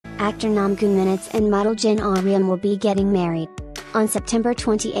actor Nam Goong Min and model Jin Ah Reum will be getting married. On September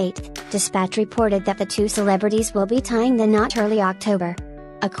 28, Dispatch reported that the two celebrities will be tying the knot early October.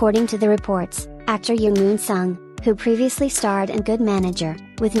 According to the reports, actor Young Moon Sung, who previously starred in Good Manager,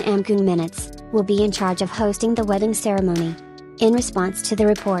 with Nam Goong Min, will be in charge of hosting the wedding ceremony. In response to the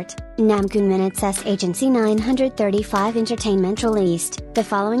report, Nam Goong Min's agency 935 Entertainment released the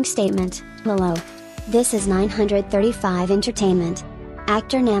following statement: "Hello. This is 935 Entertainment.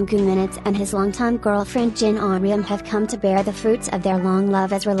 Actor Nam Goong Min and his longtime girlfriend Jin Ah Reum have come to bear the fruits of their long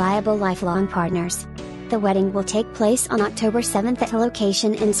love as reliable lifelong partners. The wedding will take place on October 7 at a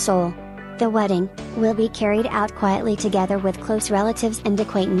location in Seoul. The wedding will be carried out quietly together with close relatives and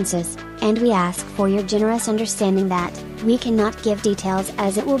acquaintances, and we ask for your generous understanding that we cannot give details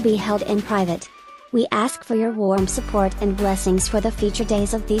as it will be held in private. We ask for your warm support and blessings for the future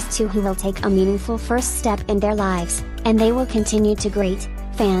days of these two who will take a meaningful first step in their lives, and they will continue to greet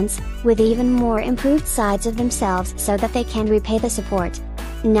fans with even more improved sides of themselves so that they can repay the support."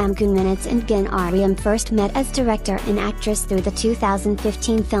 Nam Goong Min and Jin Ah Reum first met as director and actress through the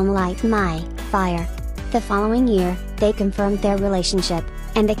 2015 film Light My Fire. The following year, they confirmed their relationship,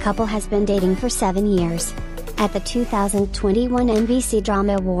 and the couple has been dating for 7 years. At the 2021 NBC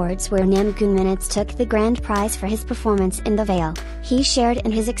Drama Awards, where Nam Goong Min took the grand prize for his performance in The Veil, he shared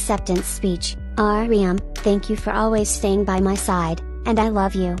in his acceptance speech, "Ah Reum, thank you for always staying by my side, and I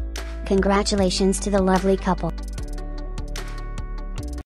love you." Congratulations to the lovely couple.